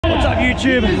up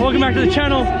YouTube? Welcome back to the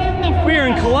channel. We are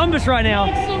in Columbus right now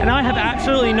and I have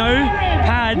absolutely no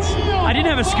pads. I didn't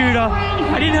have a scooter,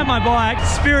 I didn't have my bike.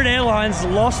 Spirit Airlines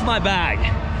lost my bag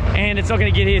and it's not going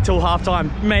to get here till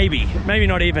halftime, maybe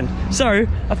not even. So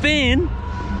a fan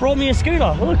brought me a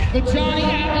scooter. Look,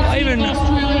 I even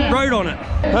rode on it.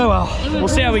 Oh well, we'll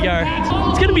see how we go.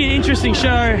 It's going to be an interesting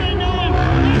show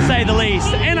to say the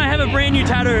least, and I have a brand new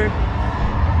tattoo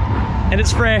and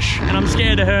it's fresh and I'm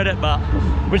scared to hurt it, but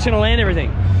we're just gonna land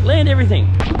everything. Land everything.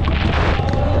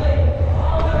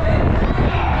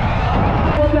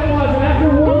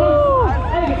 Woo!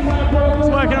 It's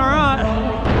working all right.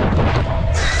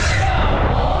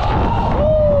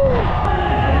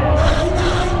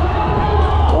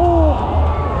 Oh.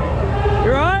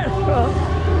 You all right?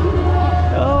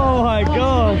 Oh my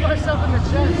God. Put yourself in the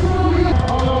chest.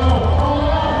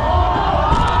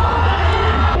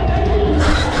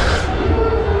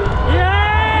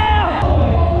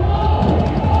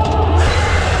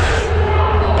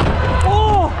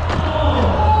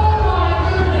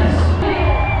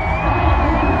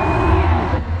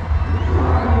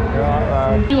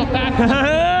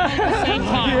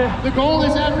 The goal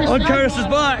is every on Curtis's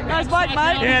bike. Nice bike,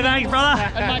 mate. Yeah, thanks, brother.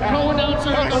 And my co-announcer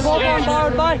on the stage.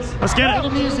 Borrowed bikes. Let's get it. The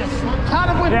music.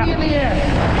 Kind of with me in the air.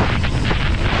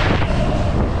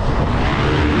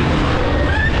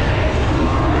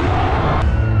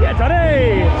 Yeah,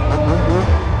 Tony.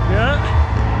 Yeah.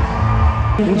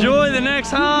 Enjoy the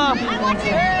next half. I want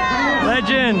you to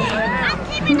Legend. I'm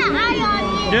keeping an eye on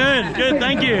you. Good, good,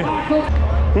 thank you.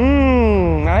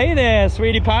 Hey there,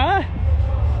 sweetie pie.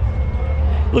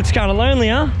 Looks kind of lonely,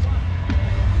 huh?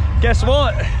 Guess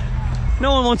what?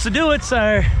 No one wants to do it,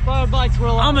 so Borrowed bikes were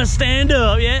I'm gonna stand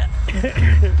up, yeah. Where's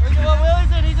Will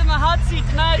is it? He's in the hot seat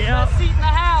tonight. Yep. Best seat in the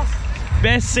house.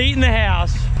 Best seat in the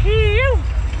house.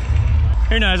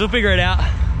 Who knows, we'll figure it out.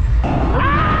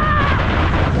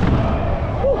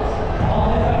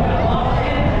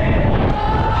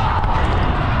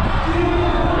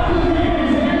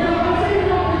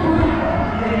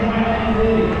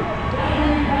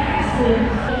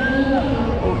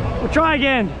 We'll try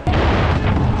again.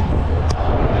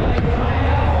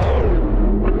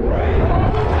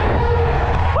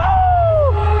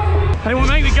 Hey, we'll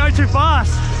make me go too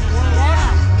fast.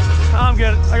 Yeah. I'm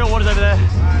good. I got waters over there.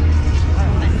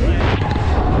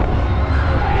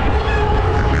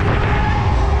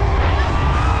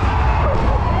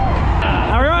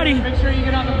 Alrighty. Make sure you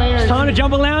get on the Bears. It's time to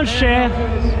jump a lounge chair.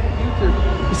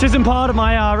 This isn't part of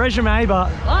my resume,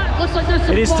 but Looks like there's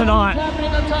some it is tonight.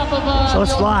 happening on top of, So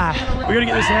let's fly. We gotta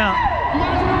get this out.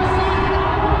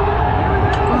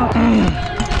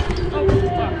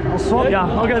 I'll swap ya.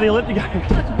 I'll go to the elliptical.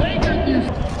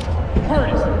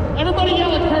 Curtis. Everybody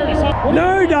yell at Curtis.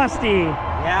 No, Dusty.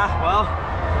 Yeah, well,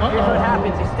 here's what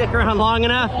happens. You stick around long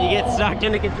enough, you get sucked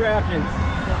into contraptions.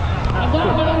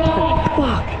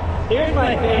 Fuck. Here's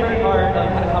my favorite part of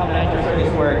how Nitro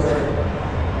Circus works.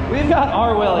 We've got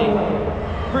our Willie.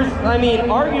 I mean,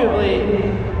 arguably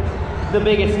the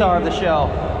biggest star of the show.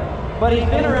 But he's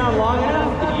been around long enough.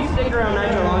 If you stick around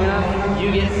Nitro long enough,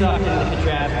 you get sucked into the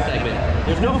contraption segment.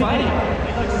 There's no fighting.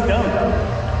 It looks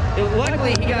dumb.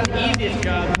 Luckily, he got the easiest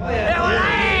job.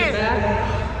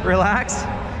 Relax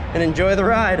and enjoy the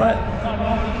ride. But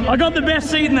I got the best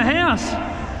seat in the house.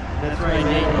 That's right,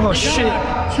 Nate. Oh shit.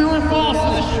 True or false?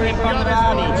 The shrimp on the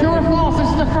bounty. True or false? This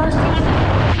is the first time.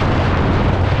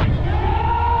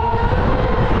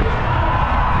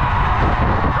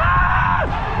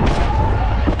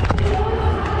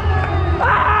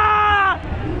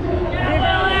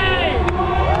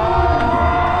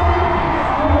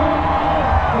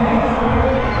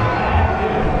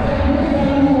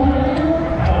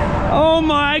 Oh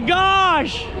my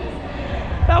gosh!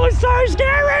 That was so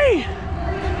scary!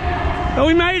 But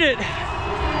we made it.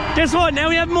 Guess what? Now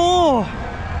we have more.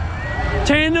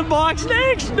 Tandem bikes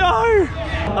next. No.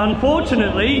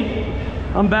 Unfortunately,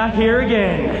 I'm back here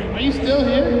again. Are you still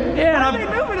here? Yeah. And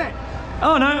I'm moving it.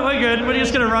 Oh no, we're good. We're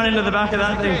just gonna run into the back of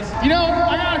that thing. You know,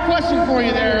 I got a question for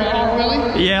you there,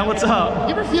 Willie. Yeah. What's up?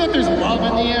 You ever feel like there's love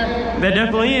in the air? There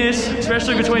definitely is,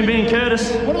 especially between me and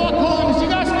Curtis. What about Columbus? You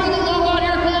guys feel the love out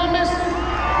here, Columbus?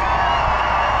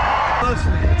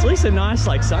 It's at least a nice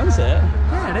like sunset.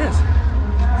 Yeah, it is.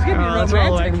 It's gonna be Let's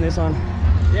roll away from this one.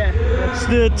 Yeah. It's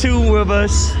the two of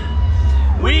us.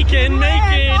 We can make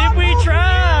it if we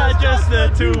try. Just the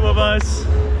two of us.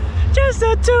 Just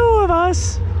the two of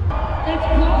us.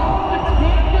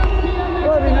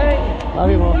 Love you, mate. Love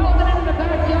you, Mom. You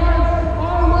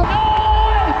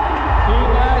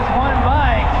guys want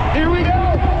bike? Here we go.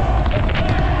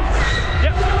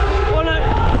 Yep. Oh no.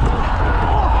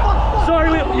 Sorry,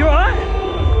 you alright?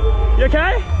 You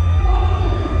okay?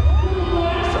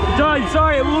 Dude,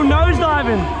 sorry, a little nose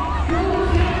diving.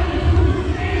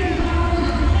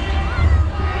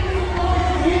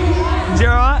 Is it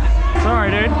alright?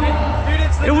 Sorry, dude.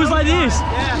 It was like this.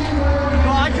 Yeah.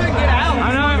 Well, I couldn't get out.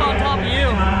 I know. I was on top of you.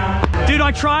 Dude,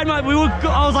 I tried I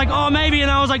was like, oh, maybe, and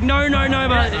I was like, no,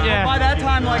 but yeah. By that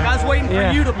time, like, I was waiting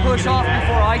for you to push off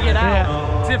before I get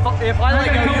out. So if I let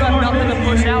go, you have nothing to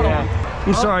push out on.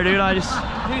 I'm sorry, dude, Dude,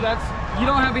 you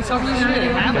don't have to be selfish shit.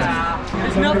 It happens.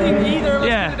 There's nothing either of us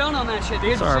could have done on that shit,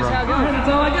 dude. Sorry, it's just bro. how it goes. That's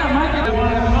all I got,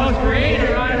 Mike. Most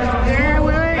creator, right? Yeah,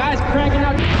 Willie. Guys cracking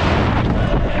up.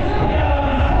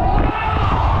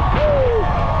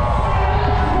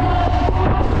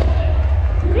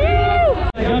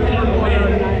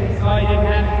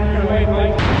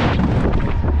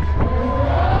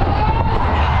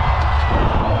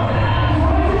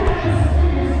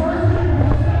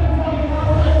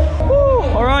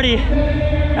 Alrighty,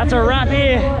 that's a wrap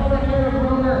here.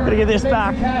 Gotta get this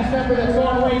back.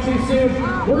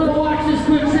 We're gonna watch this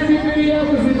quick tribute video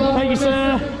because we love Thank you,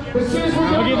 sir.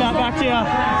 I'll give that back to you.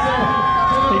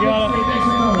 You got it.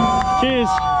 Cheers.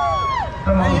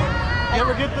 You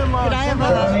ever get them? Can I have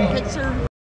a picture?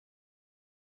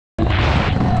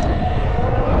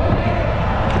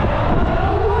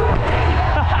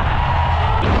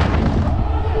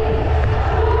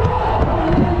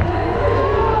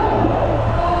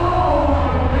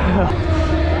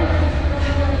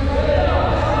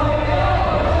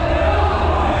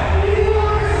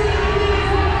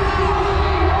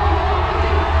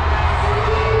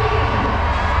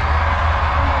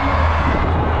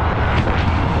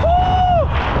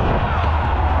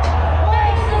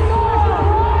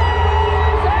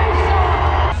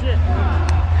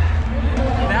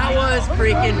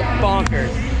 Freaking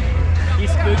bonkers. You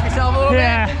spooked yourself a little bit?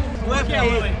 Yeah.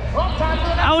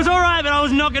 I was alright, but I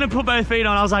was not gonna put both feet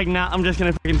on. I was like, nah, I'm just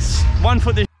gonna freaking one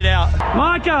foot this shit out.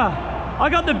 Micah, I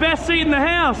got the best seat in the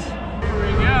house. Here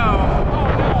we go.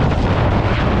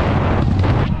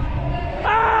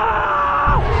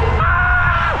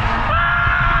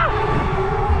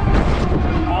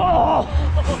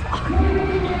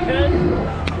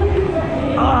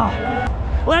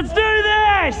 Let's do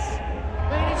this!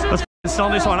 Let's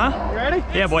on this one, huh? You ready?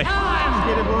 Yeah, boy. Let's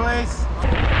get it, boys.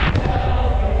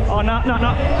 Oh, no.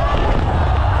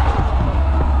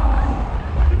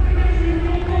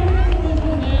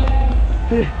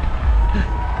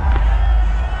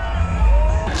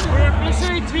 We're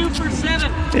officially 2 for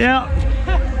 7. Yeah.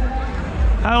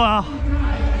 Oh, well.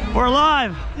 We're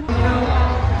alive.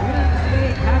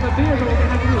 Have a beer, but we're gonna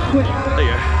have to do it quick. There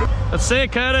you go. Let's see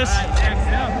it, Curtis. Next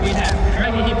up, we have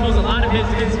Randy. He pulls a lot of his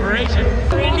inspiration.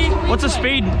 Randy. What's the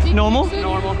speed? Normal?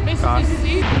 Normal.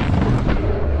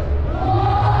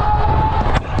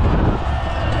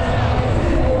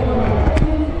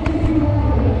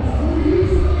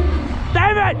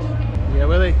 David! Yeah,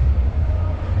 Willie.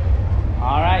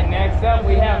 All right, next up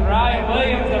we have Ryan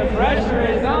Williams. The pressure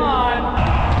is on.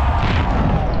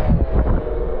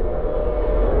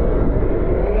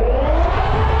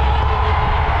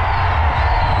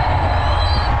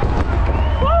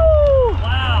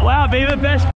 Wow, baby,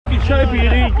 best show for you,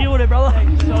 dude. You killed it, brother.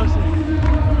 So awesome.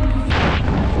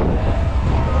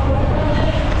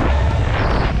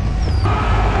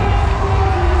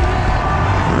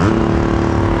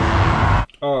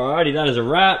 Alrighty, that is a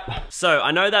wrap. So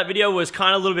I know that video was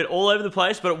kind of a little bit all over the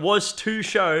place, but it was 2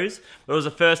 shows. But it was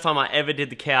the first time I ever did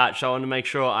the couch, so I wanted to make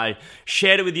sure I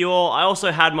shared it with you all. I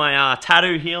also had my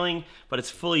tattoo healing, but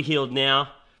it's fully healed now.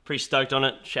 Pretty stoked on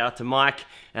it. Shout out to Mike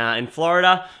in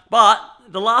Florida. But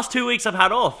the last 2 weeks I've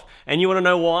had off, and you want to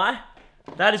know why?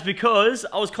 That is because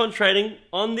I was concentrating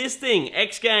on this thing,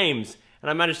 X Games. And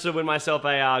I managed to win myself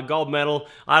a gold medal.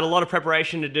 I had a lot of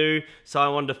preparation to do, so I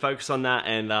wanted to focus on that,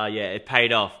 and yeah, it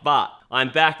paid off. But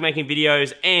I'm back making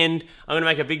videos, and I'm gonna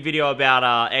make a big video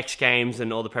about X Games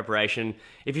and all the preparation,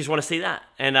 if you just wanna see that.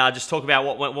 And just talk about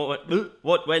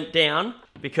what went down,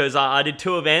 because I did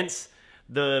 2 events.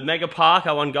 The Mega Park,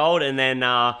 I won gold, and then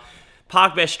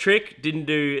Park Best Trick, didn't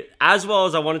do as well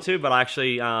as I wanted to, but I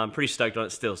actually pretty stoked on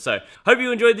it still. So, hope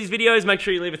you enjoyed these videos. Make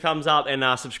sure you leave a thumbs up and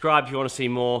subscribe if you want to see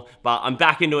more. But I'm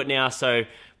back into it now, so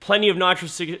plenty of Nitro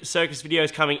Circus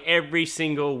videos coming every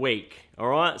single week.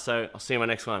 Alright, so I'll see you in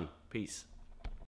my next one. Peace.